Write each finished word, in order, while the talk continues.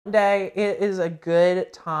Day. It is a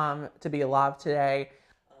good time to be alive today.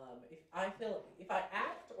 If I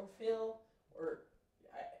act or feel, or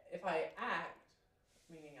if I act,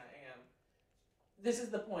 meaning I am, this is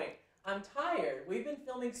the point. I'm tired. We've been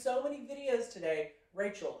filming so many videos today.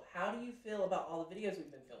 Rachel, how do you feel about all the videos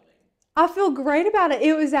we've been filming? I feel great about it.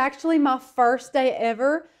 It was actually my first day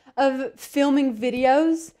ever of filming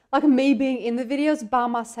videos, like me being in the videos by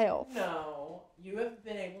myself. No, you have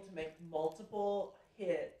been able to make multiple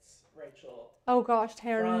hits, Rachel. Oh gosh,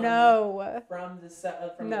 Tanner, no. From the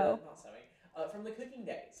from No. the not sewing, from the cooking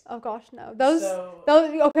days. Oh gosh, no. Those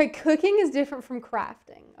okay, cooking is different from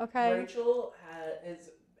crafting, okay? Rachel has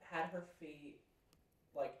had her feet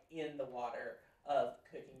like in the water of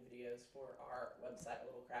cooking videos for our website, A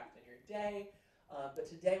Little Craft in Your Day. But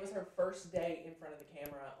today was her first day in front of the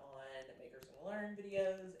camera on Makers and Learn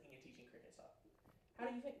videos and teaching Cricut stuff. How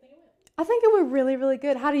do you think it went? I think it went really, really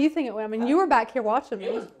good. How do you think it went? I mean, you were back here watching me.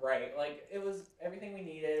 It was great. Like, it was everything we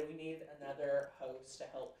needed. We need another host to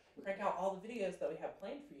help crank out all the videos that we have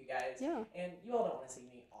planned for you guys. Yeah. And you all don't want to see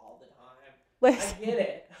me all the time. Listen, I get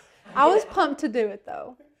it. I was pumped to do it,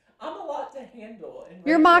 though. I'm a lot to handle. And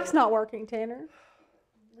your mic's not working, Tanner.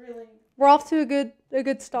 Really? We're off to a good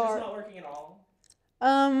start. It's not working at all.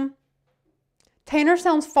 Tanner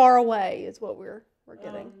sounds far away is what we're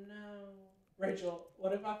getting. Oh no. Rachel,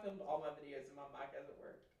 what if I filmed all my videos and my mic doesn't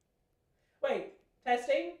work? Wait,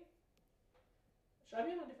 testing? Should I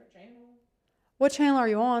be on a different channel? What channel are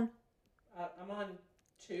you on? I'm on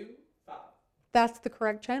 2, 5. That's the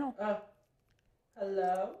correct channel.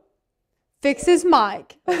 Hello? Fix his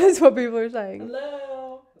mic. That's what people are saying.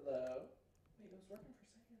 Hello? Hello? Wait, it was working for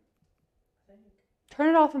a second. I think. Turn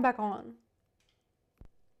it off and back on.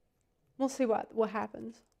 We'll see what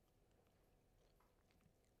happens.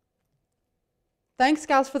 Thanks,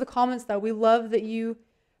 guys, for the comments, though. We love that you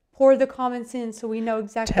pour the comments in so we know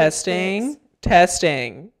exactly. Testing.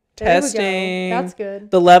 There we go. That's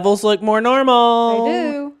good. The levels look more normal.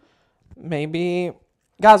 They do. Maybe.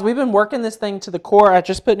 Guys, we've been working this thing to the core. I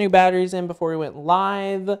just put new batteries in before we went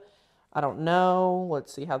live. I don't know.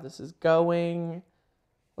 Let's see how this is going.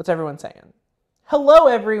 What's everyone saying? Hello,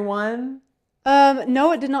 everyone.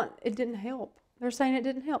 No, it did not. It didn't help. They're saying it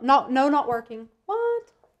didn't help. No, not working.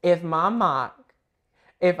 What? If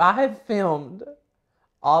I had filmed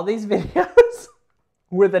all these videos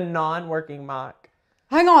with a non-working mic.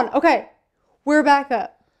 Hang on. Okay. We're back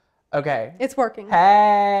up. Okay. It's working.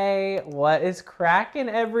 Hey, what is cracking,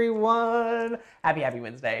 everyone? Happy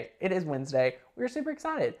Wednesday. It is Wednesday. We're super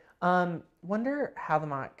excited. Wonder how the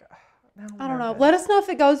mic... I don't know. Let us know if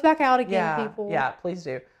it goes back out again, people. Yeah, please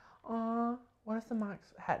do. What if the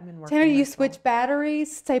mics hadn't been working? Tanner, you switch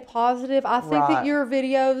batteries, stay positive. I think that your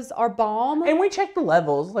videos are bomb. And we checked the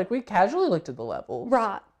levels. Like, we casually looked at the levels.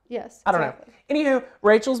 Right. Yes. I don't know. Anywho,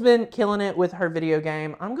 Rachel's been killing it with her video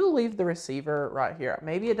game. I'm going to leave the receiver right here.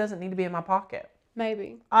 Maybe it doesn't need to be in my pocket.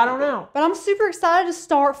 Maybe. I don't know. But I'm super excited to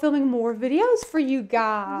start filming more videos for you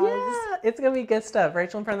guys. Yeah, it's going to be good stuff.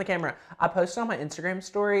 Rachel in front of the camera. I posted on my Instagram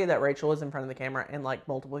story that Rachel was in front of the camera and like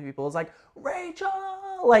multiple people was like, Rachel!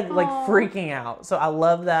 Like freaking out. So I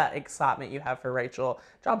love that excitement you have for Rachel.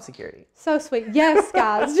 Job security. So sweet. Yes,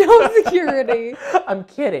 guys. Job security. I'm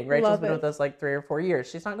kidding. Rachel's been with us like 3 or 4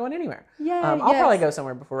 years. She's not going anywhere. Yeah. I'll probably go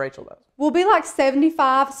somewhere before Rachel does. We'll be like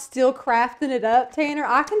 75, still crafting it up, Tanner.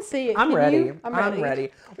 I can see it. I'm ready. I'm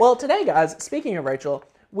ready. Well, today, guys, speaking of Rachel,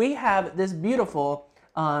 we have this beautiful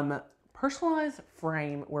personalized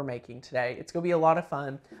frame we're making today. It's going to be a lot of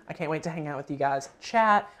fun. I can't wait to hang out with you guys,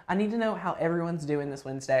 chat. I need to know how everyone's doing this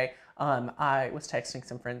Wednesday. I was texting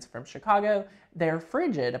some friends from Chicago. They're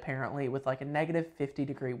frigid, apparently, with like a negative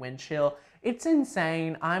 50-degree wind chill. It's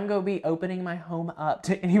insane. I'm going to be opening my home up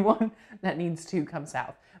to anyone that needs to come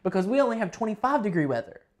south because we only have 25-degree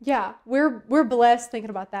weather. Yeah, we're blessed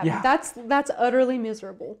thinking about that. Yeah. That's utterly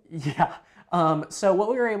miserable. Yeah. So what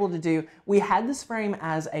we were able to do, we had this frame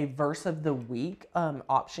as a verse of the week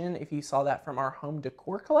option, if you saw that from our home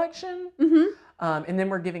decor collection. Mm-hmm. And then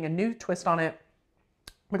we're giving a new twist on it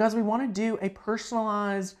because we want to do a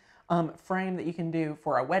personalized frame that you can do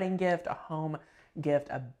for a wedding gift, a home gift,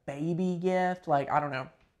 a baby gift. Like, I don't know,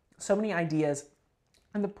 so many ideas.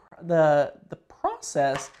 And the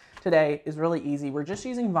process today is really easy. We're just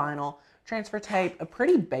using vinyl, transfer tape, a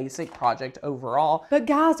pretty basic project overall. But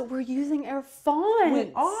guys, we're using our fonts.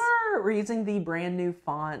 We are. We're using the brand new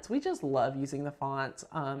fonts. We just love using the fonts.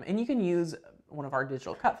 And you can use one of our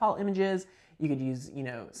digital cut file images. You could use,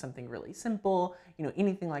 something really simple,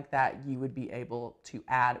 anything like that you would be able to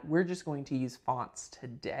add. We're just going to use fonts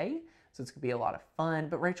today. So it's going to be a lot of fun.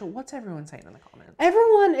 But Rachel, what's everyone saying in the comments?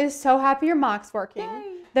 Everyone is so happy your mic's working.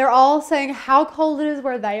 Yay. They're all saying how cold it is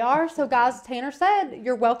where they are. So, guys, Tanner said,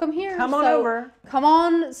 you're welcome here. Come on over. Come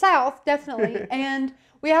on south, definitely. And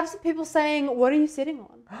we have some people saying, what are you sitting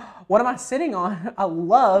on? What am I sitting on? I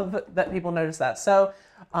love that people notice that. So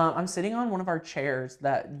I'm sitting on one of our chairs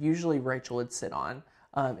that usually Rachel would sit on.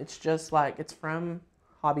 It's just like, it's from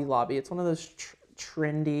Hobby Lobby. It's one of those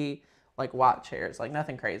trendy, like white chairs, like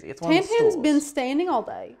nothing crazy. It's one of the Tantan's stools. been standing all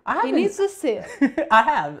day. He needs to sit. I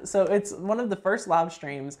have. So it's one of the first live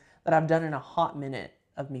streams that I've done in a hot minute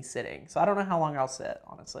of me sitting. So I don't know how long I'll sit,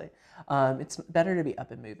 honestly. It's better to be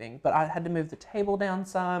up and moving, but I had to move the table down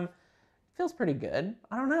some. It feels pretty good.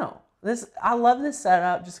 I don't know. I love this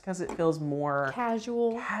setup just because it feels more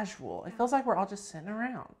Casual. It feels like we're all just sitting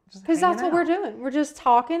around. Because that's what we're doing. We're just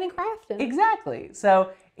talking and crafting. Exactly. So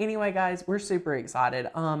anyway, guys, we're super excited.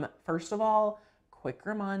 First of all, quick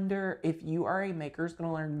reminder, if you are a Makers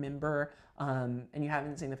Gonna Learn member, and you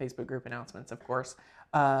haven't seen the Facebook group announcements, of course,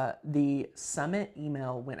 the summit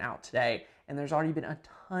email went out today, and there's already been a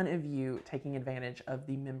ton of you taking advantage of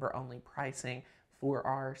the member-only pricing for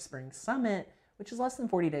our spring summit, which is less than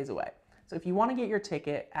 40 days away. So if you want to get your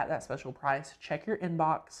ticket at that special price, check your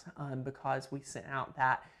inbox because we sent out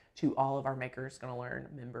that to all of our Makers Gonna Learn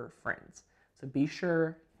member friends. So be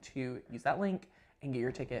sure to use that link and get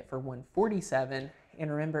your ticket for $147.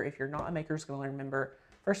 And remember, if you're not a Makers Gonna Learn member,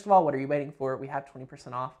 first of all, what are you waiting for? We have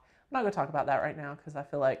 20% off. I'm not going to talk about that right now because I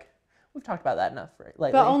feel like we've talked about that enough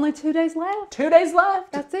lately. But only 2 days left. 2 days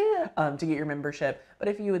left. That's it. To get your membership. But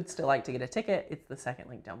if you would still like to get a ticket, it's the second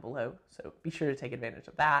link down below. So be sure to take advantage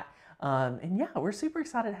of that. And yeah, we're super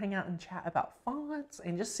excited to hang out and chat about fonts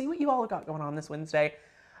and just see what you all got going on this Wednesday.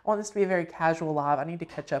 I want this to be a very casual live. I need to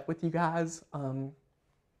catch up with you guys.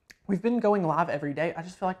 We've been going live every day. I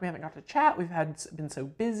just feel like we haven't got to chat. We've been so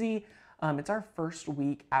busy. It's our first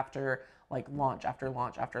week after like launch after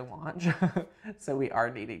launch after launch. So we are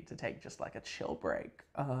needing to take just like a chill break.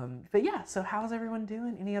 But yeah, so how's everyone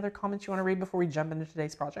doing? Any other comments you want to read before we jump into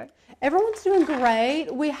today's project? Everyone's doing great.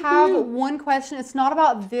 We have one question. It's not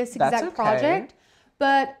about this exact project,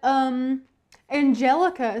 but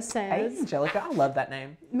Angelica says... Hey, Angelica, I love that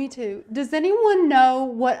name. Me too. Does anyone know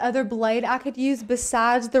what other blade I could use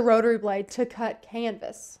besides the rotary blade to cut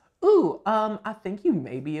canvas? Ooh, I think you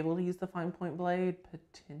may be able to use the fine point blade,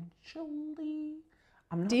 potentially.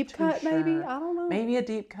 I'm not deep too cut, sure. maybe? I don't know. Maybe a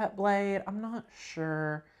deep cut blade. I'm not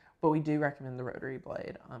sure, but we do recommend the rotary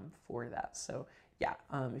blade for that. So yeah,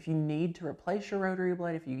 if you need to replace your rotary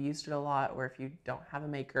blade, if you used it a lot, or if you don't have a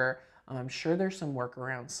maker, I'm sure there's some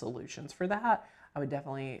workaround solutions for that. I would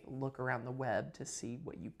definitely look around the web to see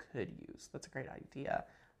what you could use. That's a great idea,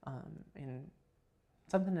 and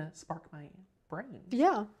something to spark my brain.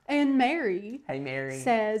 Yeah. And Mary, hey Mary,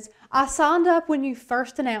 says, I signed up when you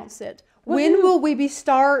first announced it. When will we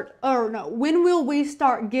start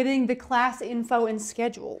getting the class info and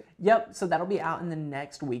schedule? Yep, so that'll be out in the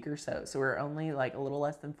next week or so. So we're only like a little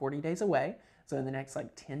less than 40 days away. So in the next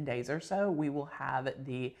like 10 days or so, we will have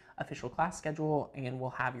the official class schedule and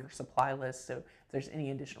we'll have your supply list. So if there's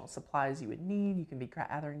any additional supplies you would need, you can be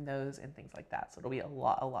gathering those and things like that. So it'll be a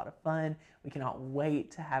lot of fun. We cannot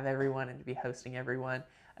wait to have everyone and to be hosting everyone.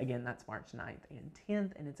 Again, that's March 9th and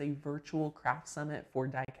 10th, and it's a virtual craft summit for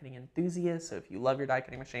die cutting enthusiasts. So if you love your die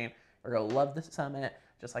cutting machine, you're going to love the summit,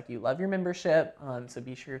 just like you love your membership. So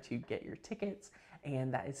be sure to get your tickets,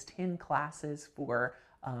 and that is 10 classes for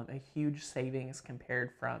a huge savings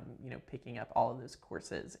compared from, picking up all of those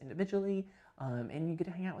courses individually. And you get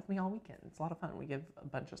to hang out with me all weekend. It's a lot of fun. We give a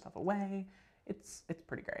bunch of stuff away. It's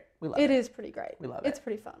pretty great. We love it. It is pretty great. We love it. It's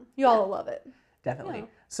pretty fun. You all love it. Definitely. Yeah.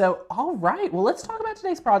 So, all right. Well, let's talk about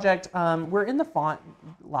today's project. We're in the font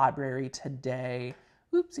library today.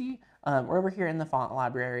 Oopsie. We're over here in the font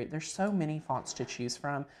library. There's so many fonts to choose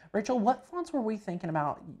from. Rachel, what fonts were we thinking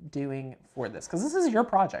about doing for this? Because this is your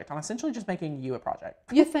project. I'm essentially just making you a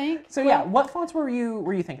project. You think? So yeah, what fonts were you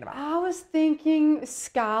thinking about? I was thinking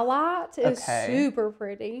Skylight is super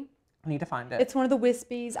pretty. I need to find it. It's one of the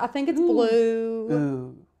wispies. I think it's blue.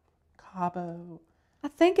 Ooh. Cabo. I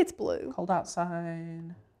think it's blue. Cold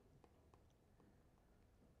outside.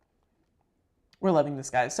 We're loving this,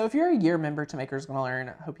 guys. So if you're a year member to Makers Gonna Learn,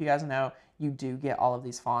 I hope you guys know you do get all of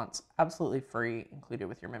these fonts absolutely free, included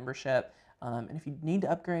with your membership. And if you need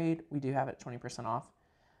to upgrade, we do have it 20% off.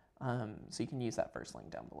 So you can use that first link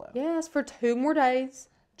down below. Yes, for 2 more days.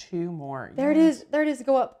 2 more. There it is. There it is.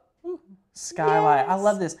 Go up. Skylight. Yes. I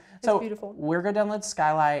love this. So it's beautiful. We're going to download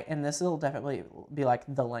Skylight, and this will definitely be like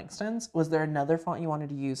the Langstons. Was there another font you wanted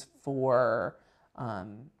to use for,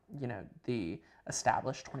 the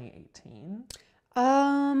established 2018?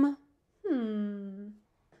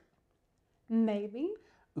 Maybe.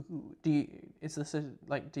 Ooh, is this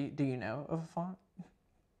do you know of a font?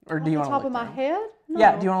 Or Off do you the want to top look of my through 'em? head? No.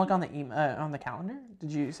 Yeah, do you want to look on the calendar?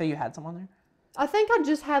 Did you say you had some on there? I think I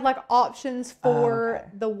just had like options for Okay.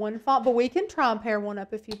 the one font, but we can try and pair one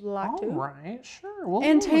up if you'd like All to. right, sure. And we'll look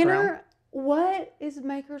around. Tanner, what is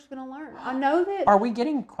Maker's Gonna Learn? I know that Are we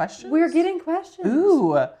getting questions? we're getting questions.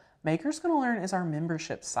 Ooh, Maker's Gonna Learn is our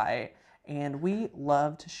membership site, and we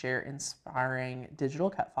love to share inspiring digital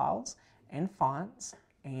cut files and fonts,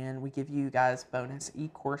 and we give you guys bonus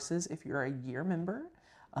e-courses if you're a year member.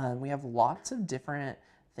 We have lots of different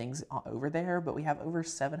things over there, but we have over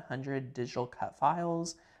 700 digital cut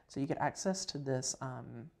files, so you get access to this,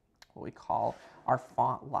 what we call our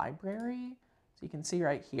font library. So you can see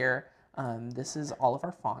right here, this is all of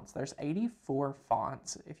our fonts. There's 84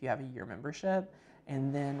 fonts if you have a year membership.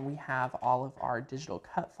 And then we have all of our digital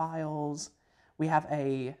cut files. We have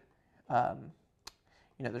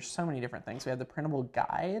there's so many different things. We have the printable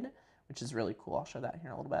guide, which is really cool. I'll show that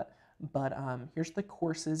here in a little bit. But here's the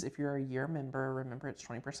courses. If you're a year member, remember it's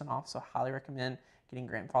 20% off, so highly recommend getting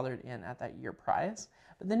grandfathered in at that year price.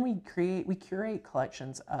 But then we curate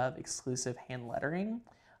collections of exclusive hand lettering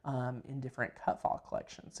in different cut file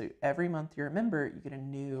collections. So every month you're a member, you get a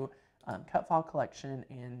new cut file collection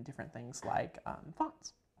and different things like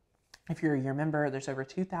fonts. If you're a year member, there's over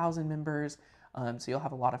 2,000 members, so you'll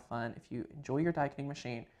have a lot of fun. If you enjoy your die cutting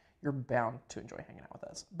machine, you're bound to enjoy hanging out with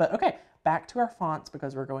us. But okay, back to our fonts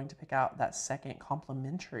because we're going to pick out that second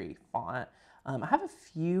complimentary font. I have a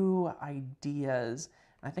few ideas.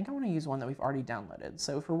 I think I want to use one that we've already downloaded.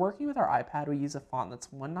 So if we're working with our iPad, we use a font that's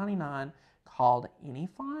 $1.99 called Any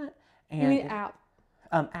Font. And You mean app?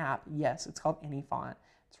 App, yes, it's called Any Font.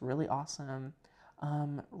 It's really awesome.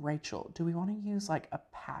 Rachel, do we want to use like a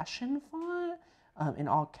passion font in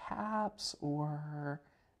all caps, or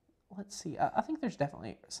let's see. I think there's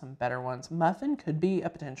definitely some better ones. Muffin could be a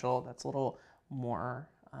potential. That's a little more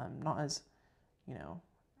not as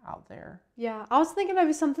out there. Yeah, I was thinking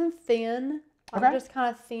maybe something thin, like Okay. just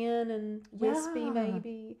kind of thin and wispy, Yeah.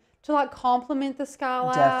 maybe to like complement the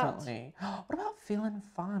skylight. Definitely. What about Feeling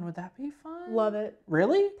Fine? Would that be fun? Love it.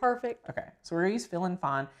 Really? Perfect. Okay, so we're gonna use Feeling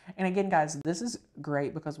Fine. And again, guys, this is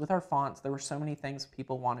great because with our fonts, there were so many things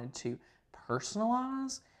people wanted to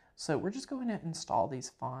personalize. So we're just going to install these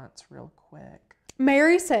fonts real quick.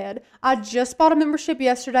 Mary said, I just bought a membership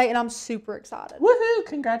yesterday and I'm super excited. Woohoo!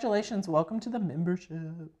 Congratulations. Welcome to the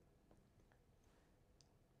membership.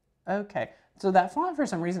 Okay, so that font for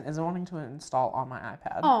some reason isn't wanting to install on my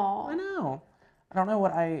iPad. Aw. I know. I don't know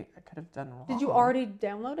what I could have done wrong. Did you already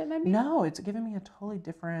download it maybe? No, it's giving me a totally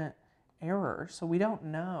different error, so we don't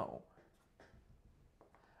know.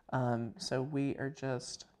 So we are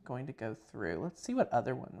just going to go through. Let's see what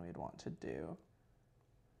other one we'd want to do.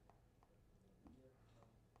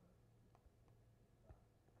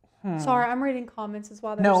 Sorry, I'm reading comments as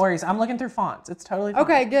well. No worries. I'm looking through fonts. It's totally fine.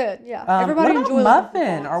 Okay, good. Yeah. Everybody what about enjoy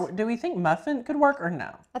Muffin? fonts. Do we think Muffin could work or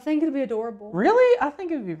no? I think it'd be adorable. Really? I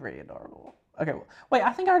think it would be pretty adorable. Okay, wait,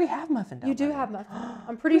 I think I already have Muffin downloaded. You do have Muffin.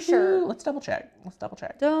 I'm pretty sure. Let's double check.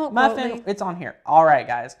 Don't quote Muffin, me. it's on here. All right,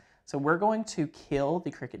 guys. So we're going to kill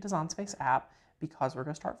the Cricut Design Space app because we're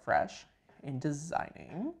going to start fresh in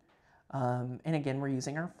designing. And again, we're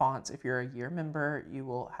using our fonts. If you're a year member, you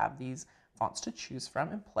will have these fonts to choose from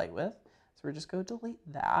and play with. So we're just going to delete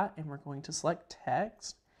that, and we're going to select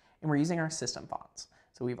text, and we're using our system fonts.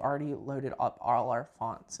 So we've already loaded up all our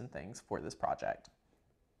fonts and things for this project.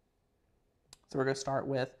 So we're going to start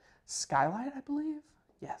with Skylight, I believe.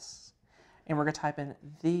 Yes. And we're going to type in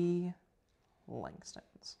the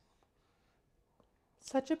Langstons.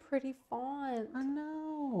 Such a pretty font. I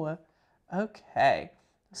know. Okay.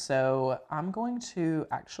 So I'm going to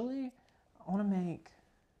I want to make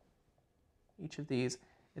each of these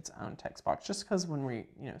its own text box, just because when we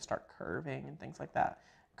start curving and things like that,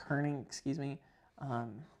 excuse me.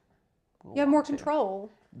 You have more control.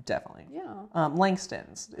 Definitely. Yeah.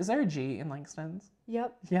 Langstons. Is there a G in Langstons?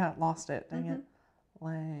 Yep. Yeah, lost it. Dang it.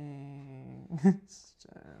 Langston.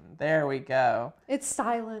 There we go. It's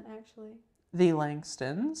silent, actually. The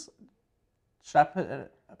Langstons. Should I put an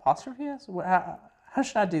apostrophe S? How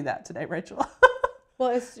should I do that today, Rachel?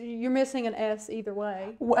 Well, you're missing an S either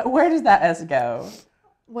way. Where does that S go?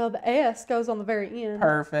 Well, the S goes on the very end.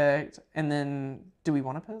 Perfect. And then, do we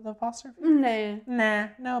want to put the apostrophe? Nah. Nah,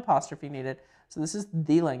 no apostrophe needed. So this is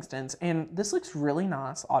the Langstons, and this looks really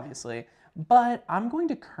nice, obviously, but I'm going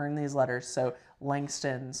to kern these letters so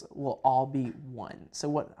Langstons will all be one. So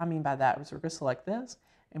what I mean by that is we're going to select this,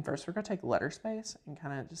 and first we're going to take letter space and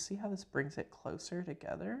kind of just see how this brings it closer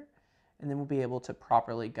together, and then we'll be able to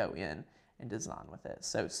properly go in and design with it.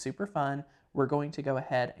 So super fun. We're going to go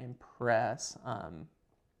ahead and press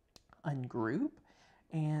ungroup,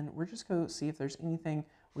 and we're just going to see if there's anything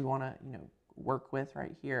we want to, work with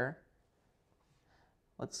right here.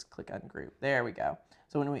 Let's click ungroup. There we go.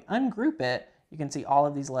 So when we ungroup it, you can see all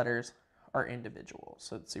of these letters are individual.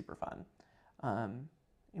 So it's super fun.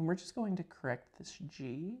 And we're just going to correct this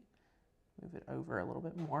G. Move it over a little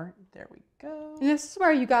bit more. There we go. And this is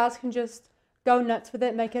where you guys can just go nuts with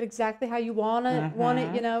it, make it exactly how you want it.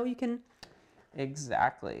 You can.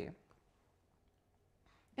 Exactly.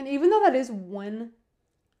 And even though that is one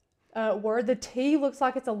word, the T looks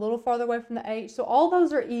like it's a little farther away from the H. So all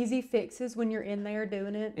those are easy fixes when you're in there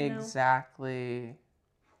doing it. Exactly.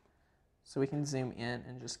 So we can zoom in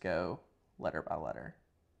and just go letter by letter.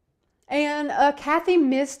 And Kathy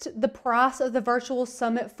missed the price of the virtual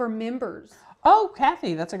summit for members. Oh,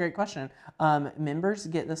 Kathy, that's a great question. Members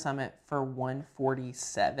get the summit for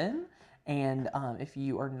 $147, and if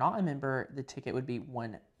you are not a member, the ticket would be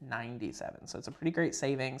 $197. So it's a pretty great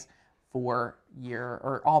savings for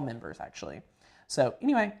all members actually. So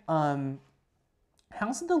anyway,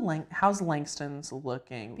 how's Langston's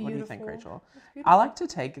looking? Beautiful. What do you think, Rachel? I like to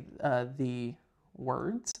take the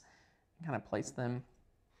words and kind of place them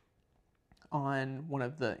on one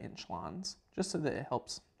of the inch lines, just so that it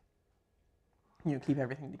helps, keep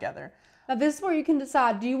everything together. Now this is where you can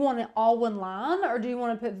decide, do you want it all one line, or do you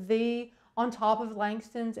want to put the on top of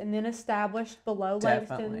Langston's and then established below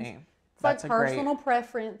Definitely. Langston's? It's like personal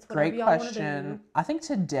preference, whatever y'all want to do. I think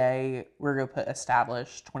today we're going to put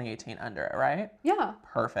established 2018 under it, right? Yeah.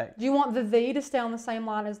 Perfect. Do you want the to stay on the same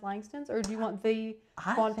line as Langston's, or do you want the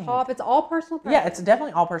on top? It's all personal preference. Yeah, it's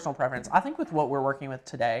definitely all personal preference. I think with what we're working with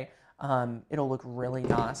today, it'll look really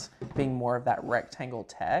nice being more of that rectangle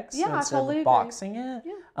text instead of boxing it.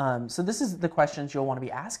 Yeah. So this is the questions you'll want to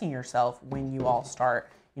be asking yourself when you all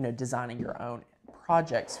start, designing your own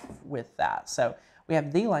projects with that. So we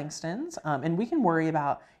have the Langston's, and we can worry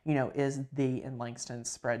about, is the and Langston's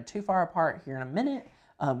spread too far apart here in a minute.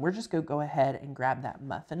 We're just going to go ahead and grab that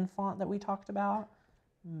muffin font that we talked about.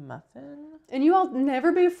 Muffin. And you all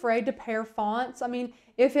never be afraid to pair fonts. I mean,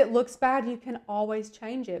 if it looks bad, you can always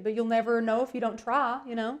change it, but you'll never know if you don't try,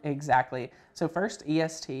 Exactly. So first,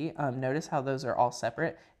 EST, notice how those are all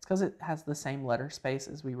separate. It's because it has the same letter space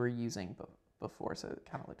as we were using before, so it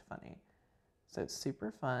kind of looked funny. So it's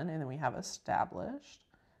super fun. And then we have established.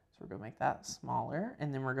 So we're going to make that smaller,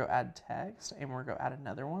 and then we're going to add text, and we're going to add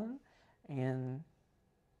another one, and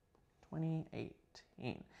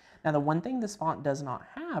 2018. Now, the one thing this font does not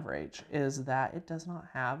have, Rach, is that it does not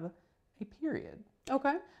have a period.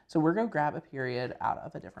 Okay. So we're going to grab a period out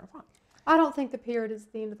of a different font. I don't think the period is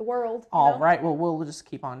the end of the world. All right. Well, we'll just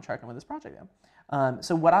keep on trucking with this project then.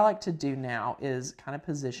 So what I like to do now is kind of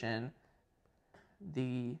position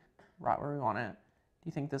the right where we want it. Do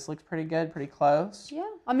you think this looks pretty good, pretty close? Yeah.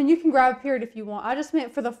 I mean, you can grab a period if you want. I just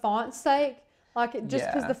meant for the font's sake, just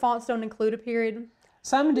because the fonts don't include a period.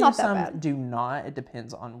 Some do, some do not. It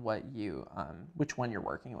depends on what which one you're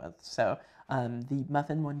working with. So the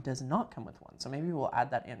muffin one does not come with one. So maybe we'll add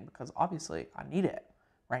that in because obviously I need it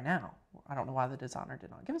right now. I don't know why the designer did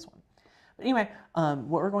not give us one. But anyway, what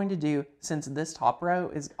we're going to do, since this top row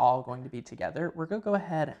is all going to be together, we're going to go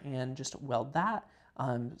ahead and just weld that.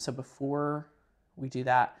 So before we do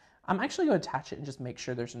that, I'm actually going to attach it and just make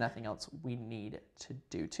sure there's nothing else we need to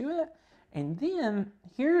do to it. And then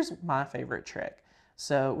here's my favorite trick.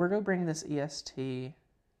 So we're going to bring this EST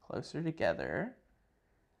closer together,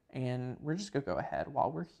 and we're just going to go ahead while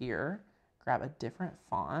we're here, grab a different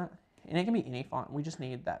font, and it can be any font. We just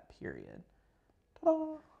need that period.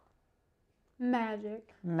 Ta-da!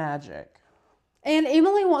 Magic. Magic. And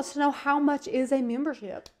Emily wants to know, how much is a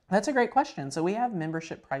membership? That's a great question. So we have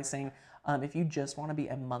membership pricing. If you just want to be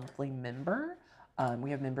a monthly member, we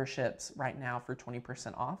have memberships right now for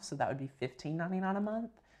 20% off. So that would be $15.99 a month.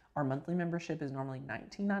 Our monthly membership is normally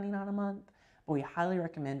 $19.99 a month, but we highly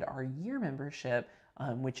recommend our year membership,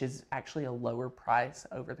 which is actually a lower price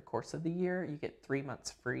over the course of the year. You get 3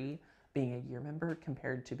 months free being a year member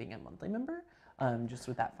compared to being a monthly member, just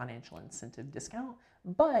with that financial incentive discount.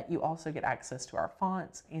 But you also get access to our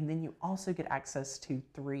fonts, and then you also get access to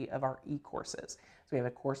 3 of our e-courses. So we have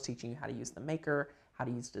a course teaching you how to use the Maker, how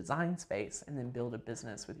to use Design Space, and then build a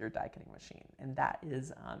business with your die cutting machine. And that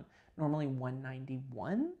is normally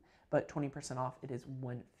 $191, but 20% off, it is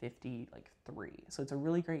 $150, like 3. So it's a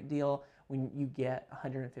really great deal when you get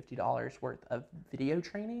 $150 worth of video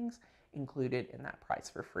trainings included in that price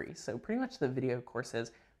for free. So pretty much the video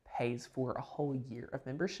courses pays for a whole year of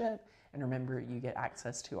membership. And remember, you get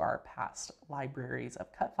access to our past libraries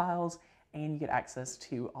of cut files, and you get access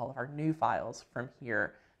to all of our new files from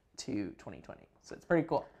here to 2020. So it's pretty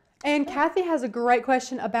cool. And Kathy has a great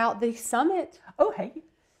question about the summit. Oh, hey.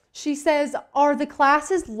 She says, are the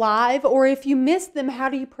classes live, or if you miss them, how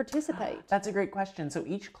do you participate? That's a great question. So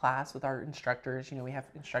each class with our instructors, we have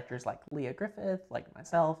instructors like Leah Griffith, like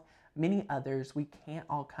myself, many others. We can't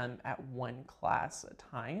all come at one class at a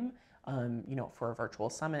time, for a virtual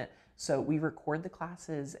summit. So we record the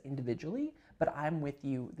classes individually, but I'm with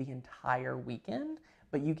you the entire weekend,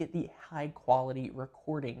 but you get the high quality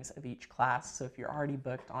recordings of each class. So if you're already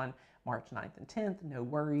booked on March 9th and 10th, no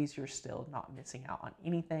worries, you're still not missing out on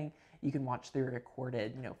anything. You can watch the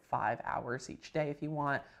recorded, 5 hours each day if you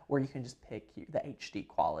want, or you can just pick the HD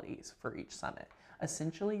qualities for each summit.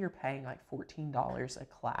 Essentially, you're paying like $14 a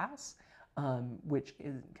class, which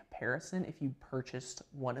in comparison, if you purchased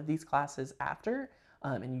one of these classes after,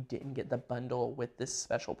 and you didn't get the bundle with this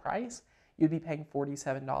special price, you'd be paying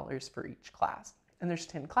 $47 for each class. And there's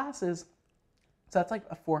 10 classes, so that's like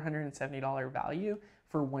a $470 value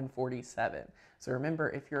for $147. So remember,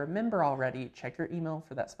 if you're a member already, check your email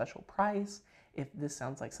for that special price. If this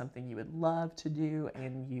sounds like something you would love to do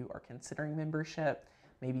and you are considering membership,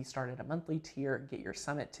 maybe start at a monthly tier, get your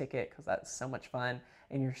summit ticket because that's so much fun,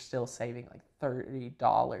 and you're still saving like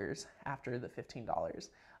 $30 after the $15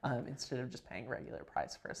 instead of just paying regular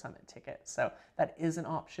price for a summit ticket. So that is an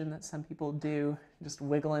option that some people do, just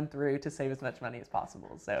wiggling through to save as much money as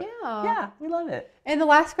possible. So yeah, we love it. And the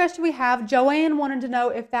last question we have, Joanne wanted to know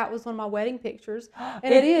if that was one of my wedding pictures.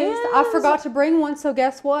 And it is. I forgot to bring one, so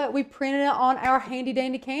guess what? We printed it on our handy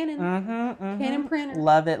dandy Canon. Canon printer.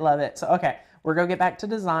 Love it, love it. So okay, we're going to get back to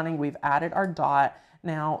designing. We've added our dot.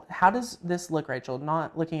 Now, how does this look, Rachel?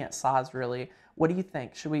 Not looking at size really. What do you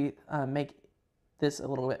think? Should we make this a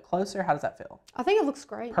little bit closer? How does that feel? I think it looks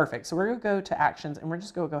great. Perfect. So we're going to go to actions and we're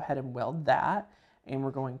just going to go ahead and weld that. And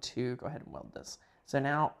we're going to go ahead and weld this. So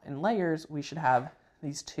now in layers, we should have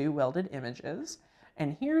these two welded images.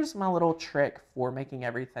 And here's my little trick for making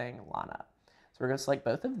everything line up. So we're going to select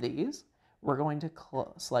both of these. We're going to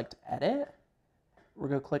select edit. We're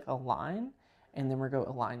going to click align. And then we're going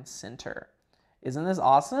to align center. Isn't this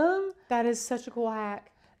awesome? That is such a cool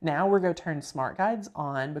hack. Now we're going to turn smart guides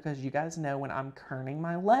on because you guys know when I'm kerning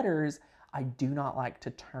my letters, I do not like to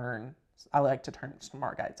turn, I like to turn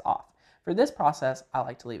smart guides off. For this process, I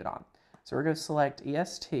like to leave it on. So we're going to select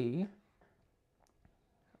EST,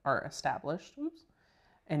 or established, oops.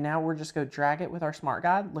 And now we're just going to drag it with our smart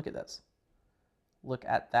guide. Look at this. Look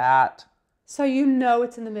at that. So you know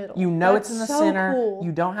it's in the middle. You know it's in the center. Cool.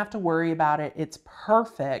 You don't have to worry about it. It's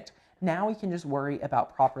perfect. Now we can just worry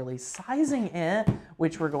about properly sizing it,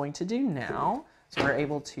 which we're going to do now. So we're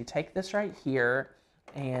able to take this right here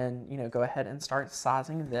and, go ahead and start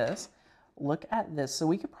sizing this. Look at this. So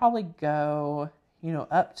we could probably go,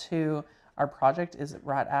 up to, our project is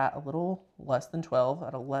right at a little less than 12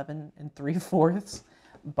 at 11 3/4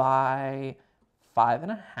 by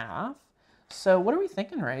 5.5. So what are we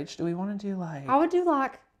thinking, Rach? Do we want to do like... I would do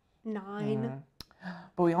like 9.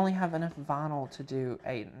 But we only have enough vinyl to do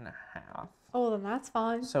 8.5. Oh, then that's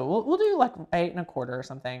fine. So we'll do like 8 1/4 or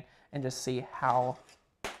something and just see how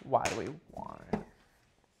wide we want it.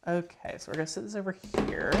 Okay, so we're gonna set this over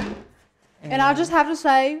here. And I just have to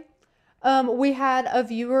say, we had a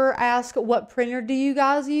viewer ask, what printer do you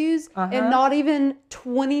guys use? And not even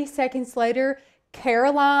 20 seconds later,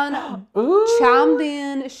 Caroline chimed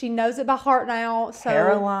in. She knows it by heart now. So,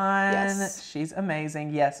 Caroline, yes. She's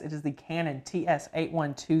amazing. Yes, it is the Canon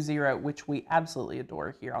TS8120, which we absolutely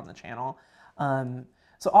adore here on the channel.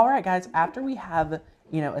 So all right, guys, after we have,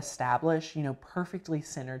 established, perfectly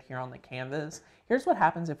centered here on the canvas, here's what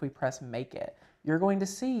happens if we press make it. You're going to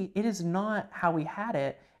see it is not how we had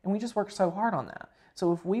it, and we just worked so hard on that.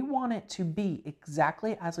 So if we want it to be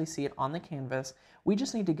exactly as we see it on the canvas, we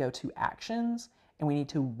just need to go to actions, and we need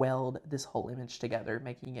to weld this whole image together,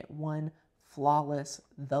 making it one flawless,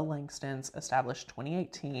 The Langstons established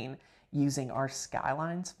 2018, using our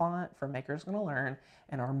Skylines font for Makers Gonna Learn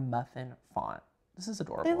and our Muffin font. This is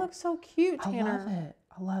adorable. They look so cute, Tanner. I love it.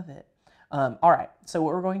 I love it. All right, so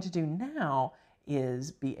what we're going to do now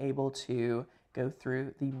is be able to go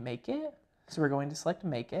through the Make It. So we're going to select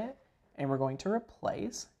Make It, and we're going to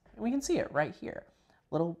replace, and we can see it right here.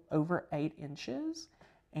 A little over 8 inches,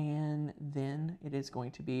 and then it is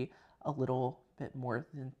going to be a little bit more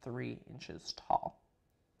than 3 inches tall.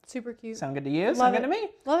 Super cute. Sound good to you? Love Sound it. good to me?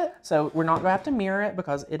 Love it. So we're not going to have to mirror it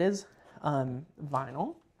because it is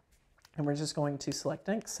vinyl. And we're just going to select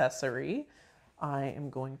an accessory. I am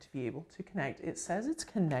going to be able to connect. It says it's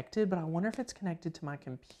connected, but I wonder if it's connected to my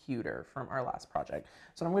computer from our last project.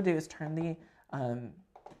 So what I'm going to do is turn the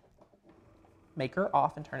maker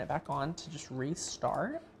off and turn it back on to just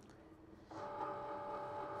restart.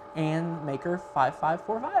 And maker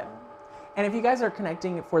 5545. And if you guys are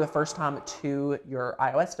connecting for the first time to your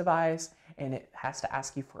iOS device and it has to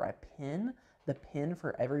ask you for a PIN, the PIN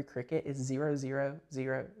for every Cricut is 0000.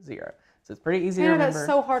 So it's pretty easy to remember. That's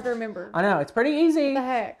so hard to remember. I know, it's pretty easy. What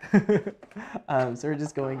the heck? So we're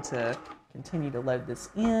just going to continue to load this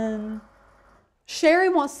in. Sherry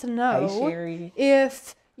wants to know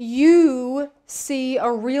if you see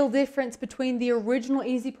a real difference between the original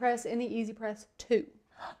Easy Press and the Easy Press 2.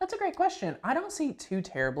 That's a great question. I don't see too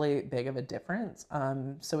terribly big of a difference.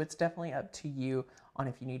 So it's definitely up to you on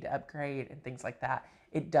if you need to upgrade and things like that.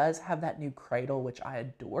 It does have that new cradle, which I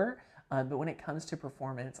adore. But when it comes to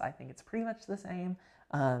performance, I think it's pretty much the same.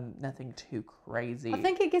 Nothing too crazy. I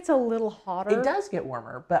think it gets a little hotter. It does get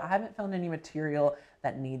warmer, but I haven't found any material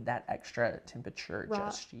that need that extra temperature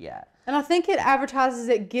just yet. And I think it advertises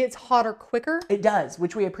it gets hotter quicker. It does,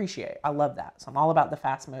 which we appreciate. I love that. So I'm all about the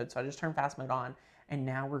fast mode. So I just turned fast mode on, and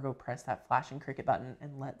now we're going to press that flashing Cricut button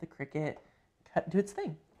and let the Cricut do its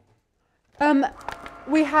thing.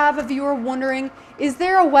 We have a viewer wondering, is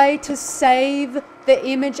there a way to save the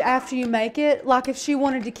image after you make it? Like if she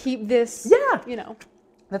wanted to keep this, you know.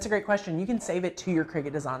 That's a great question. You can save it to your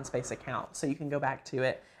Cricut Design Space account. So you can go back to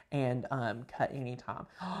it and cut anytime.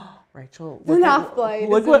 Rachel, the knife blade.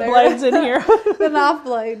 Look what blade's in here. The knife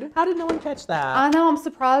blade. How did no one catch that? I know. I'm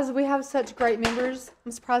surprised. We have such great members.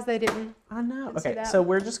 I'm surprised they didn't. I know. Okay, so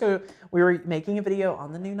we were making a video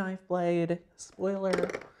on the new knife blade. Spoiler.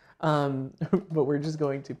 But we're just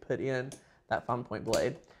going to put in that fine point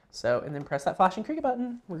blade. So, and then press that flashing Cricut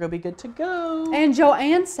button. We're going to be good to go. And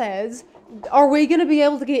Joanne says, are we going to be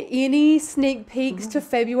able to get any sneak peeks to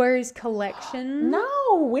February's collection?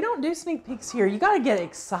 No, we don't do sneak peeks here. You got to get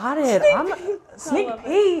excited. Sneak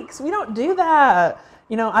peeks. We don't do that.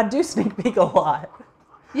 You know, I do sneak peek a lot.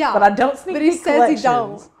 Yeah. But I don't sneak peek collections. But he says he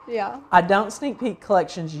don't. Yeah. I don't sneak peek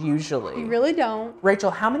collections usually. You really don't.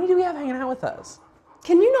 Rachel, how many do we have hanging out with us?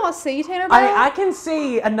 Can you not see, Tanner? I can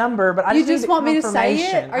see a number, but I just want me to say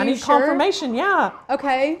it? I need confirmation, yeah.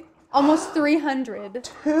 Okay. Almost 300.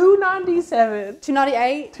 297.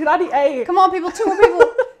 298. 298. Come on, people. 2 more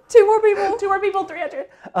people. 2 more people. 2 more people.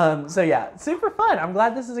 300. So yeah, super fun. I'm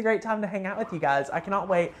glad this is a great time to hang out with you guys. I cannot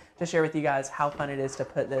wait to share with you guys how fun it is to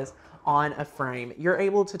put this on a frame. You're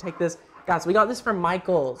able to take this. Guys, we got this from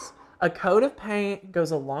Michael's. A coat of paint goes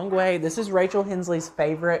a long way. This is Rachel Hensley's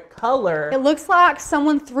favorite color. It looks like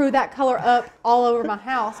someone threw that color up all over my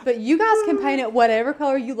house, but you guys can paint it whatever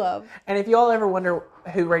color you love. And if you all ever wonder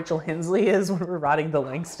who Rachel Hensley is when we're writing the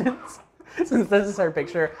Langstons, since this is her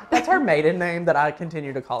picture, that's her maiden name that I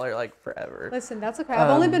continue to call her like forever. Listen, that's okay. I've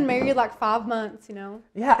only been married like 5 months, you know.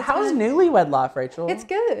 Yeah, how's newlywed life, Rachel? It's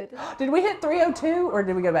good. Did we hit 302 or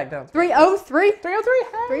did we go back down? 303. 303.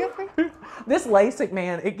 Hey. 303. This LASIK,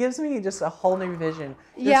 man, it gives me just a whole new vision.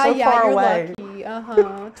 You're so far you're away. Lucky.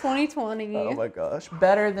 2020. Oh my gosh,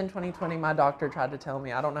 better than 2020. My doctor tried to tell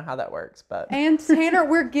me. I don't know how that works, but. And Tanner,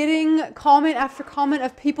 we're getting comment after comment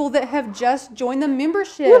of people that have just joined the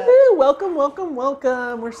membership. Woohoo! Welcome, welcome,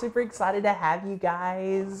 welcome. We're super excited to have you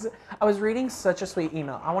guys. I was reading such a sweet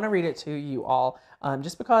email. I want to read it to you all,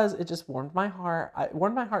 just because it just warmed my heart. It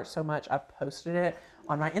warmed my heart so much. I posted it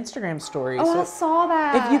on my Instagram story. Oh, so I saw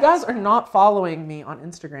that. If you guys are not following me on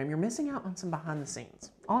Instagram, you're missing out on some behind the scenes.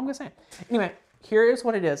 All I'm gonna say. Anyway, here is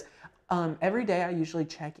what it is. Every day I usually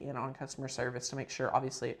check in on customer service to make sure,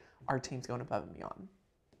 obviously, our team's going above and beyond.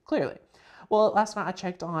 Clearly. Well, last night I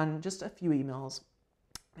checked on just a few emails,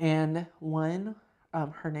 and one,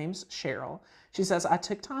 her name's Cheryl. She says, I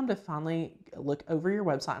took time to finally look over your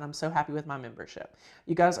website, and I'm so happy with my membership.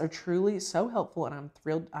 You guys are truly so helpful, and I'm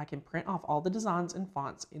thrilled I can print off all the designs and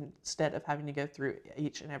fonts instead of having to go through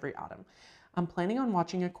each and every item. I'm planning on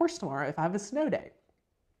watching a course tomorrow if I have a snow day.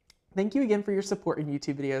 Thank you again for your support in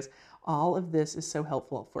YouTube videos. All of this is so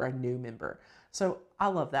helpful for a new member. So I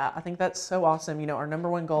love that. I think that's so awesome. You know, our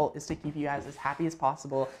 #1 goal is to keep you guys as happy as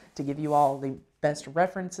possible, to give you all the best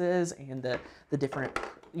references and the different,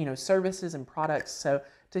 you know, services and products. So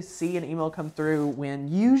to see an email come through when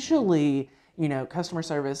usually, you know, customer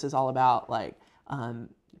service is all about like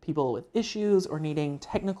people with issues or needing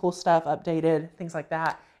technical stuff updated, things like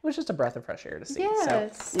that. It was just a breath of fresh air to see.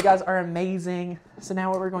 Yes. So you guys are amazing. So now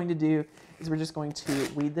what we're going to do is we're just going to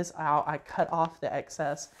weed this out. I cut off the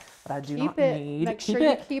excess that I do not need. Make sure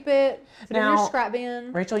you keep it. Put it in your scrap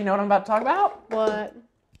bin. Rachel, you know what I'm about to talk about? What?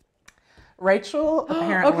 Rachel,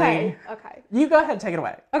 apparently. Okay. You go ahead and take it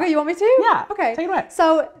away. Okay, you want me to? Yeah. Okay. Take it away.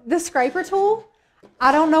 So the scraper tool,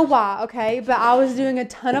 I don't know why, okay, but I was doing a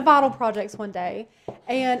ton of vinyl projects one day,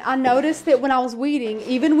 and I noticed that when I was weeding,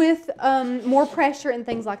 even with more pressure and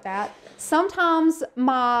things like that, sometimes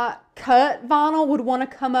my cut vinyl would want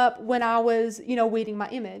to come up when I was, you know, weeding my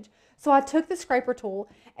image. So I took the scraper tool,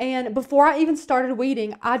 and before I even started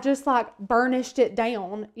weeding, I just like burnished it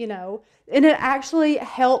down, you know, and it actually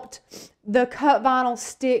helped the cut vinyl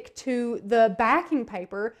stick to the backing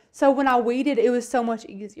paper. So when I weeded, it was so much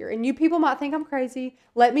easier. And you people might think I'm crazy.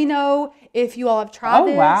 Let me know if you all have tried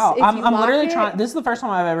this. Oh, wow. If I'm like literally it. trying. This is the first time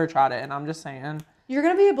I've ever tried it, and I'm just saying. You're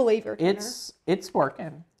going to be a believer, Tanner. It's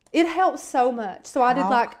working. It helps so much. So I did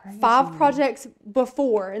like crazy. 5 projects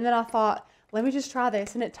before, and then I thought, let me just try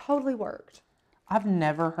this, and it totally worked. I've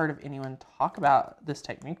never heard of anyone talk about this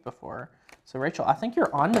technique before. So Rachel, I think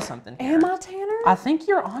you're onto something here. Am I, Tanner? I think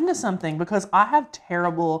you're onto something because I have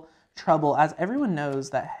terrible trouble, as everyone knows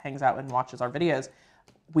that hangs out and watches our videos,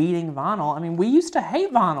 weeding vinyl. I mean, we used to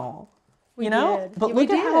hate vinyl. We you know, did. but Yeah, look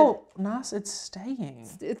we at did. how nice it's staying.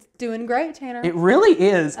 It's doing great, Tanner. It really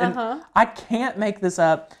is. And I can't make this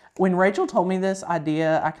up. When Rachel told me this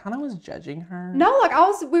idea, I kind of was judging her. No, like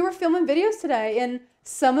we were filming videos today, and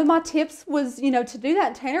some of my tips was, you know, to do that.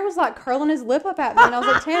 And Tanner was like curling his lip up at me, and I was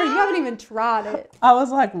like, Tanner, you haven't even tried it. I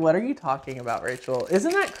was like, what are you talking about, Rachel?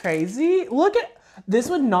 Isn't that crazy? Look at, this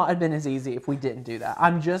would not have been as easy if we didn't do that.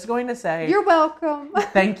 I'm just going to say. You're welcome.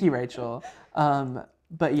 Thank you, Rachel.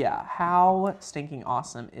 But yeah, how stinking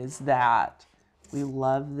awesome is that? We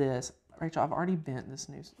love this. Rachel, I've already bent this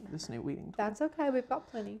new weeding tool. That's okay. We've got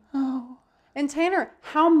plenty. Oh. And Tanner,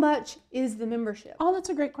 how much is the membership? Oh, that's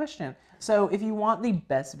a great question. So if you want the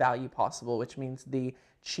best value possible, which means the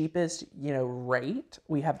cheapest, rate,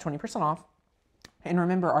 we have 20% off. And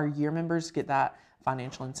remember, our year members get that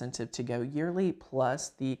financial incentive to go yearly, plus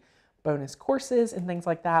the bonus courses and things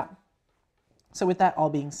like that. So with that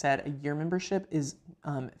all being said, a year membership is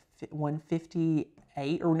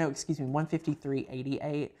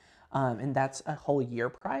 $153.88, and that's a whole year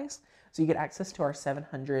price. So you get access to our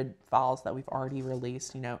 700 files that we've already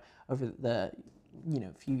released, over the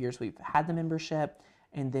few years we've had the membership,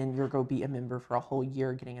 and then you're going to be a member for a whole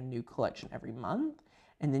year, getting a new collection every month,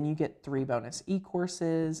 and then you get 3 bonus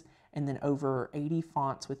e-courses, and then over 80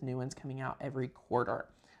 fonts with new ones coming out every quarter.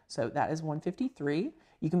 So that is $153.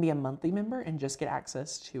 You can be a monthly member and just get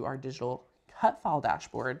access to our digital cut file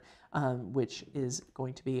dashboard, which is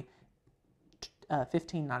going to be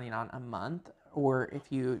 $15.99 a month. Or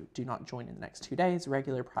if you do not join in the next 2 days,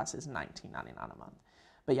 regular price is $19.99 a month.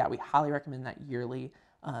 But yeah, we highly recommend that yearly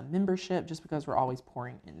membership just because we're always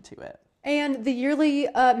pouring into it. And the yearly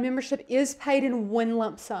membership is paid in one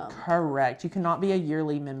lump sum. Correct. You cannot be a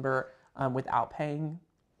yearly member without paying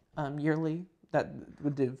yearly. That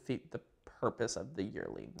would defeat the purpose of the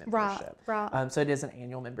yearly membership. Right. So it is an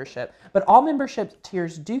annual membership. But all membership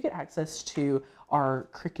tiers do get access to our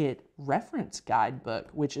Cricut reference guidebook,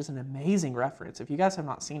 which is an amazing reference. If you guys have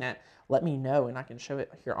not seen it, let me know and I can show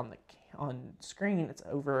it here on screen. It's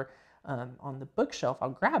over on the bookshelf. I'll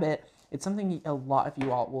grab it. It's something a lot of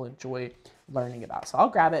you all will enjoy learning about. So I'll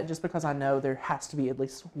grab it just because I know there has to be at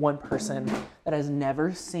least one person that has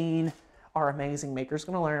never seen our amazing Maker's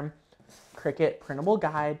Gonna Learn Cricut printable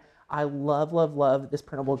guide. I love, love, love this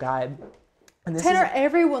printable guide. And this Tanner,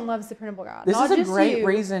 everyone loves the printable guide. This is a great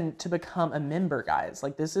reason to become a member, guys.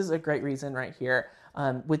 Like, this is a great reason right here.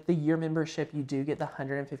 With the year membership, you do get the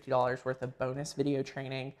 $150 worth of bonus video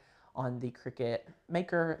training on the Cricut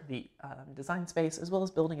Maker, the design space, as well as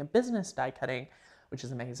building a business die cutting, which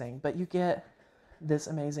is amazing. But you get this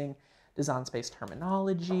amazing design space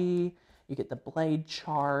terminology. You get the blade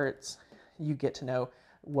charts. You get to know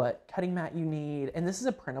what cutting mat you need. And this is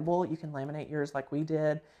a printable. You can laminate yours like we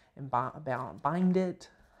did and bind it.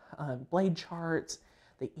 Blade charts,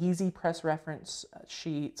 the easy press reference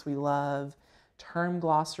sheets we love, term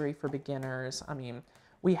glossary for beginners. I mean,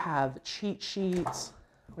 we have cheat sheets,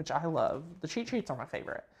 which I love. The cheat sheets are my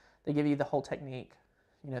favorite. They give you the whole technique,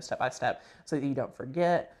 step by step, so that you don't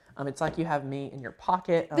forget. It's like you have me in your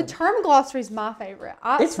pocket. The term glossary is my favorite.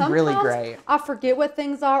 It's really great. I forget what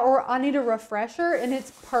things are, or I need a refresher, and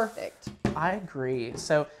it's perfect. I agree.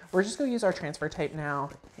 So we're just going to use our transfer tape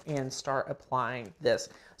now and start applying this.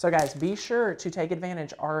 So guys, be sure to take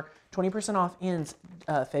advantage. Our 20% off ends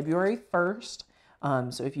February 1st.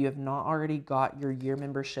 So if you have not already got your year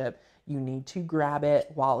membership, you need to grab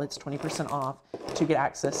it while it's 20% off to get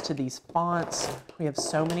access to these fonts. We have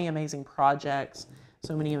so many amazing projects,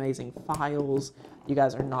 so many amazing files. You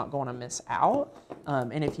guys are not going to miss out.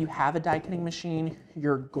 And if you have a die cutting machine,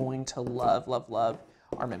 you're going to love, love, love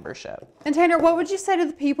our membership. And Tanner, what would you say to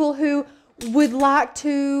the people who would like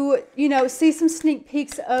to, see some sneak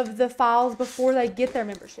peeks of the files before they get their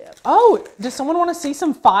membership? Oh, does someone want to see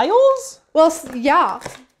some files? Well, yeah.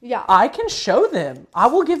 I can show them. I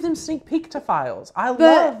will give them sneak peek to files.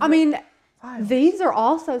 I mean, files. These are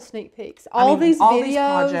also sneak peeks. All these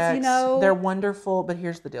videos, you know. They're wonderful, but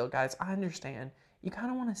here's the deal, guys. I understand. You kind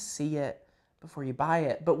of want to see it before you buy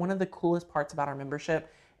it. But one of the coolest parts about our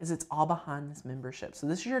membership is it's all behind this membership. So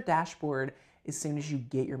this is your dashboard as soon as you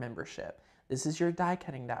get your membership. This is your die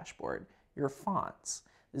cutting dashboard, your fonts.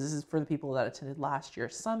 This is for the people that attended last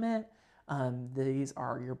year's summit. These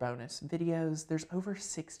are your bonus videos. There's over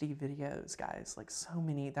 60 videos, guys, like so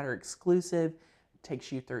many that are exclusive.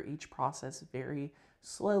 Takes you through each process very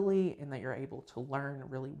slowly and that you're able to learn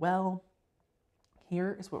really well.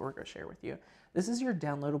 Here is what we're going to share with you. This is your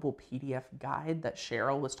downloadable PDF guide that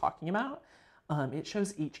Cheryl was talking about. It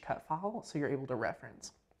shows each cut file so you're able to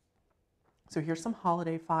reference. So here's some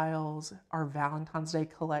holiday files, our Valentine's Day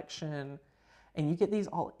collection, and you get these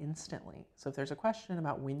all instantly. So if there's a question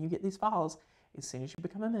about when you get these files, as soon as you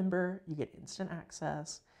become a member, you get instant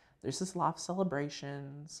access. There's this live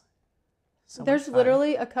celebrations. So there's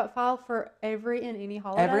literally a cut file for every and any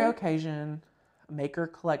holiday. Every occasion, a maker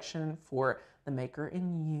collection for the maker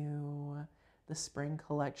in you, the spring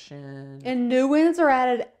collection. And new ones are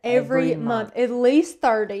added every month, at least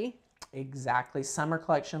 30. Exactly. Summer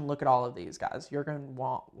collection, look at all of these, guys. You're going to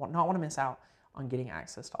not want to miss out on getting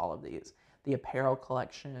access to all of these. The apparel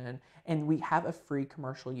collection, and we have a free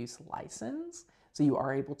commercial use license, so you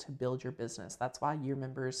are able to build your business. That's why year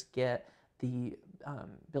members get the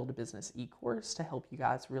Build a Business e-course to help you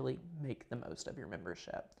guys really make the most of your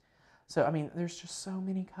membership. So, I mean, there's just so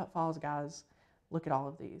many cut files, guys. Look at all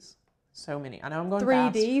of these. So many. I know I'm going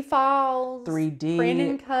 3D fast. files. 3D. Print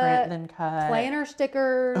and cut. Print and cut. Planner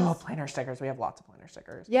stickers. Oh, planner stickers. We have lots of planner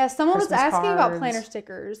stickers. Yeah, someone was asking cards. about planner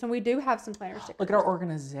stickers, and we do have some planner stickers. Look at our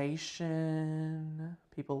organization.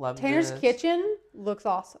 People love Tanner's this. kitchen looks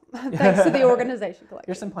awesome. Thanks to the organization collection.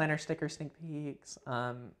 Here's some planner sticker sneak peeks.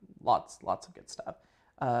 Lots of good stuff.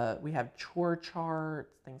 We have chore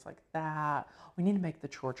charts, things like that. We need to make the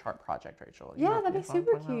chore chart project, Rachel. Yeah, that'd be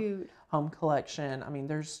super cute. Home collection. I mean,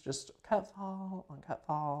 there's just cut file on cut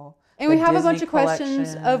file. And we have a bunch of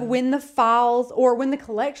questions of when the files, or when the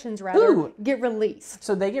collections rather, get released.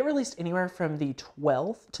 So they get released anywhere from the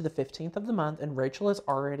 12th to the 15th of the month. And Rachel has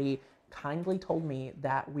already kindly told me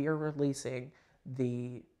that we are releasing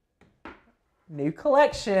the new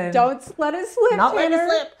collection. Don't let it slip, Not Tanner. let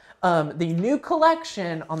it slip. The new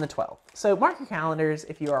collection on the 12th. So mark your calendars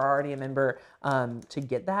if you are already a member to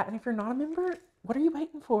get that. And if you're not a member, what are you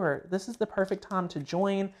waiting for? This is the perfect time to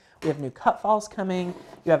join. We have new cut files coming.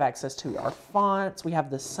 You have access to our fonts. We have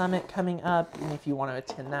the summit coming up. And if you want to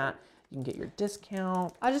attend that, you can get your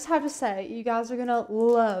discount. I just have to say, you guys are going to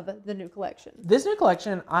love the new collection. This new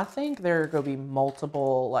collection, I think there are going to be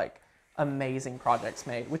multiple, like, amazing projects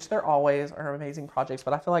made, which there always are amazing projects,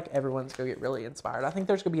 but I feel like everyone's gonna get really inspired. I think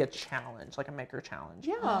there's gonna be a challenge, like a maker challenge.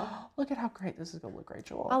 Yeah. Look at how great this is gonna look,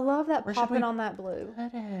 Rachel. I love that Where popping on that blue.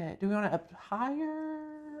 Put it. Do we want it up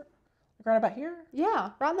higher? Like right about here?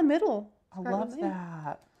 Yeah, right in the middle. I love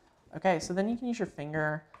that. Okay, so then you can use your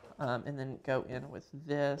finger and then go in with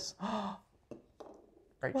this.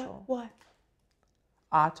 Rachel. What?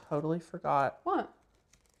 I totally forgot. What?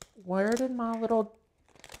 Where did my little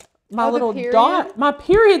period? dot, my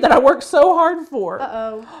period that I worked so hard for.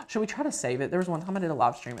 Uh-oh. Should we try to save it? There was one time I did a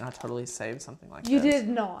live stream and I totally saved something like this. You did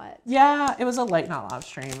not. Yeah, it was a late night live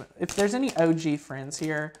stream. If there's any OG friends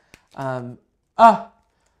here, here's the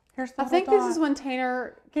I think this is when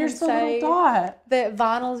Tanner can Here's the say little dot. that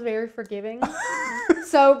vinyl is very forgiving.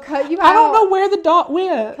 So cut you out. I don't know where the dot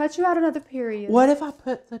went. Cut you out another period. What if I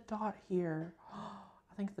put the dot here?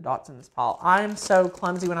 I think the dot's in this pile. I am so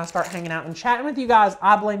clumsy when I start hanging out and chatting with you guys.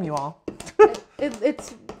 I blame you all.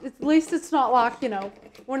 It's at least it's not like, you know,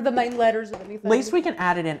 one of the main letters of anything. At least we can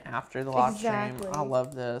add it in after the live Exactly. stream. I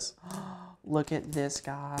love this. Look at this,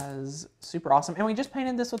 guys. Super awesome. And we just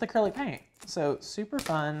painted this with acrylic paint. So super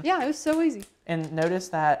fun. Yeah, it was so easy. And notice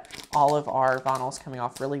that all of our vinyl's coming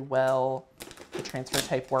off really well. The transfer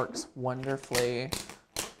tape works wonderfully.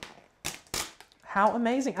 How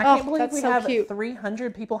amazing. I can't believe we have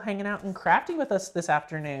 300 people hanging out and crafting with us this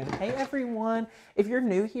afternoon. Hey, everyone. If you're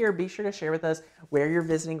new here, be sure to share with us where you're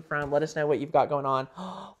visiting from. Let us know what you've got going on.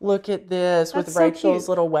 Look at this with Rachel's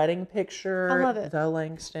little wedding picture. I love it. The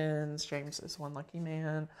Langstons. James is one lucky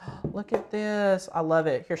man. Look at this. I love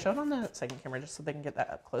it. Here, show it on the second camera just so they can get that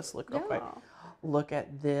up close look real quick. Look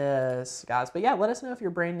at this, guys. But yeah, let us know if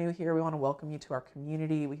you're brand new here. We want to welcome you to our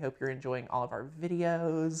community. We hope you're enjoying all of our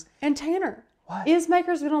videos. And Tanner. What? Is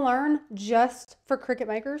Makers going to learn just for Cricut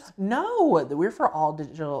makers? No, we're for all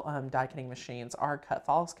digital die cutting machines. Our cut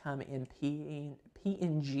files come in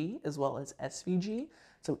PNG as well as SVG.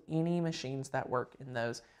 So any machines that work in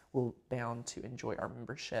those, will bound to enjoy our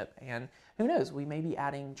membership. And who knows, we may be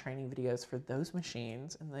adding training videos for those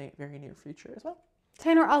machines in the very near future as well.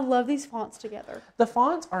 Tanner, I love these fonts together. The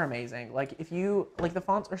fonts are amazing. Like the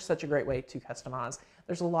fonts are such a great way to customize.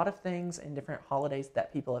 There's a lot of things in different holidays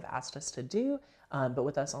that people have asked us to do, but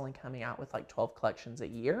with us only coming out with like 12 collections a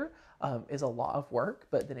year is a lot of work.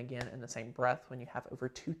 But then again, in the same breath, when you have over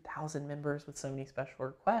 2,000 members with so many special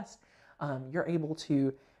requests, you're able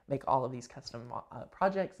to make all of these custom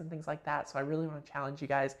projects and things like that. So I really want to challenge you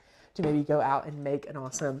guys to maybe go out and make an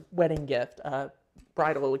awesome wedding gift,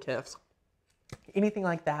 bridal gifts. Anything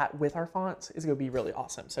like that with our fonts is going to be really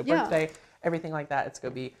awesome. So birthday, everything like that, it's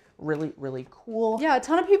going to be really, really cool. Yeah, a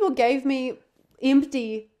ton of people gave me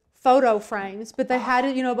empty photo frames, but they had,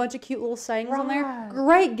 a bunch of cute little sayings on there.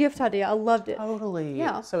 Great gift idea. I loved it. Totally.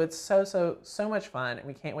 Yeah. So it's so much fun, and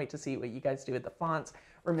we can't wait to see what you guys do with the fonts.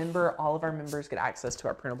 Remember, all of our members get access to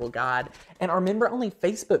our printable guide and our member-only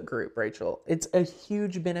Facebook group, Rachel. It's a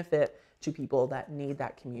huge benefit to people that need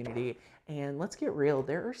that community. And let's get real,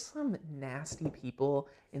 there are some nasty people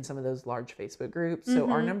in some of those large Facebook groups. So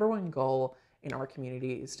our number one goal in our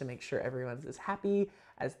community is to make sure everyone's as happy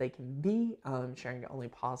as they can be, sharing only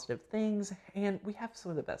positive things. And we have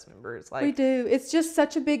some of the best members. We do. It's just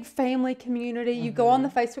such a big family community. You go on the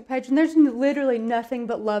Facebook page and there's literally nothing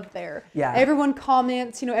but love there. Yeah. Everyone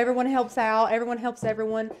comments, everyone helps out. Everyone helps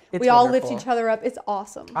everyone. It's we all wonderful. lift each other up. It's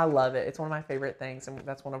awesome. I love it. It's one of my favorite things. And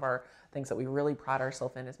that's one of our things that we really pride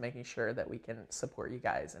ourselves in, is making sure that we can support you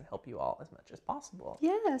guys and help you all as much as possible.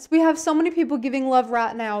 Yes. We have so many people giving love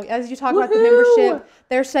right now. As you talk about the membership,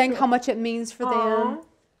 they're saying how much it means for them.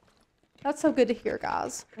 That's so good to hear,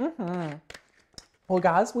 guys. Well,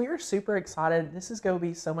 guys, we are super excited. This is going to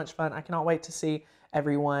be so much fun. I cannot wait to see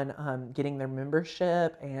everyone getting their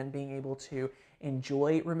membership and being able to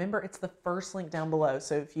enjoy. Remember, it's the first link down below.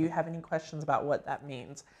 So if you have any questions about what that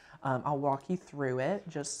means, I'll walk you through it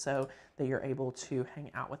just so that you're able to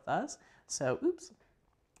hang out with us. So,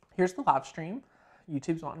 here's the live stream.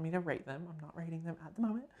 YouTube's wanting me to rate them. I'm not rating them at the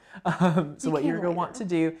moment. So what you're going to want to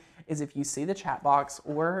do is, if you see the chat box,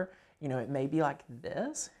 or it may be like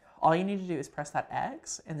this, all you need to do is press that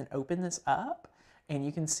X and then open this up, and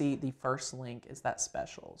you can see the first link is that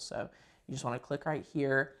special. So you just want to click right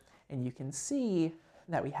here, and you can see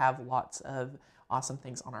that we have lots of awesome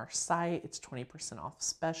things on our site. It's 20% off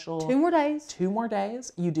special. 2 more days. 2 more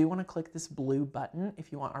days. You do want to click this blue button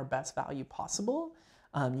if you want our best value possible.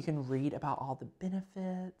 You can read about all the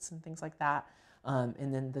benefits and things like that.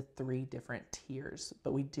 And then the 3 different tiers.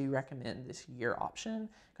 But we do recommend this year option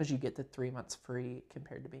because you get the 3 months free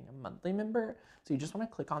compared to being a monthly member. So you just want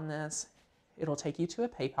to click on this. It'll take you to a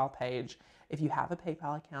PayPal page. If you have a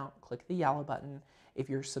PayPal account, click the yellow button. If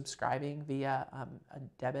you're subscribing via a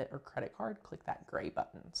debit or credit card, click that gray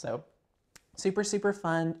button. So super, super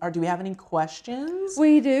fun. Or do we have any questions?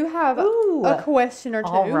 We do have a question or two.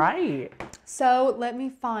 All right. So let me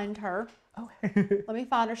find her. Oh. Let me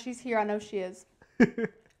find her. She's here. I know she is.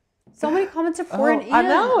 So many comments are pouring in. I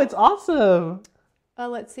know. It's awesome.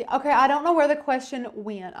 Let's see. Okay, I don't know where the question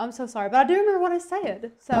went. I'm so sorry, but I do remember what I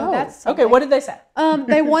said. So that's something. Okay. What did they say?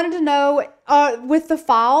 They wanted to know, with the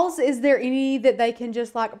files, is there any that they can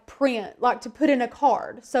just print, to put in a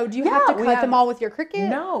card? So do you have to cut them all with your Cricut?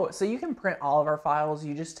 No. So you can print all of our files.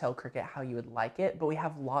 You just tell Cricut how you would like it. But we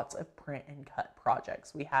have lots of print and cut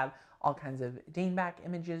projects. We have all kinds of dingback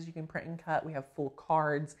images you can print and cut. We have full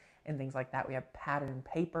cards and things like that. We have pattern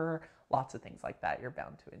paper, lots of things like that you're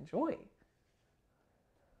bound to enjoy.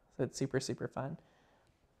 So it's super, super fun.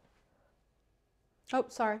 Oh,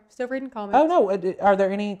 sorry. Still reading comments. Oh, no. Are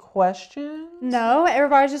there any questions? No,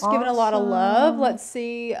 everybody's just giving a lot of love. Let's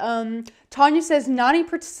see. Tanya says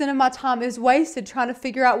 90% of my time is wasted trying to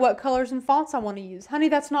figure out what colors and fonts I want to use. Honey,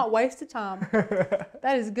 that's not wasted time.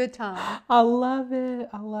 That is good time. I love it.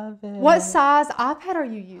 I love it. What size iPad are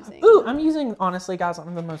you using? Ooh, I'm using, honestly, guys,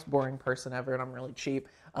 I'm the most boring person ever, and I'm really cheap.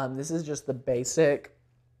 This is just the basic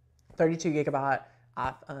 32 gigabyte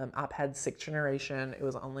iPad 6th generation. It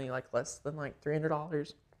was only less than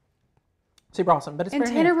 $300. Super awesome, but it's and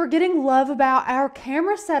very Tanner, we're getting love about our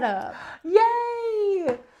camera setup.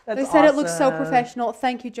 Yay! They said it looks so professional.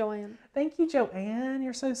 Thank you, Joanne. Thank you, Joanne.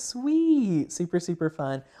 You're so sweet. Super, super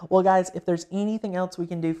fun. Well, guys, if there's anything else we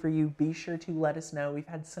can do for you, be sure to let us know. We've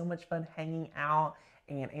had so much fun hanging out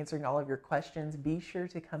and answering all of your questions. Be sure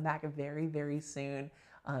to come back very, very soon.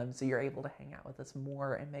 So you're able to hang out with us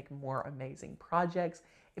more and make more amazing projects.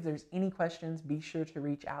 If there's any questions, be sure to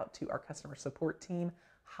reach out to our customer support team,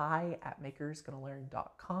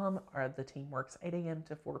 hi@makersgonnalearn.com. The team works 8 a.m.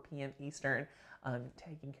 to 4 p.m. Eastern,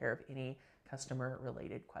 taking care of any customer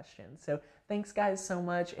related questions. So thanks guys so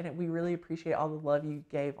much. And we really appreciate all the love you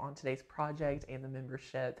gave on today's project and the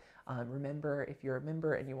membership. Remember, if you're a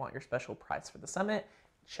member and you want your special price for the summit,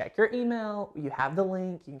 check your email. You have the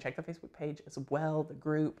link. You can check the Facebook page as well, the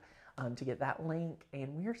group, to get that link.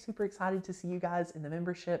 And we are super excited to see you guys in the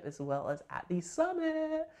membership as well as at the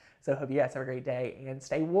summit. So hope you guys have a great day and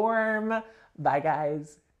stay warm. Bye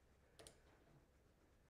guys.